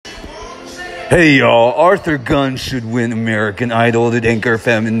Hey y'all, Arthur Gunn should win American Idol at Anchor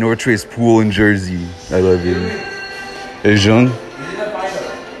FM in Northtrace Pool in Jersey. I love you. Hey Jung?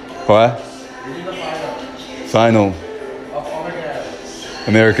 What? Final.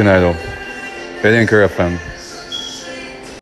 American Idol. At Anchor FM.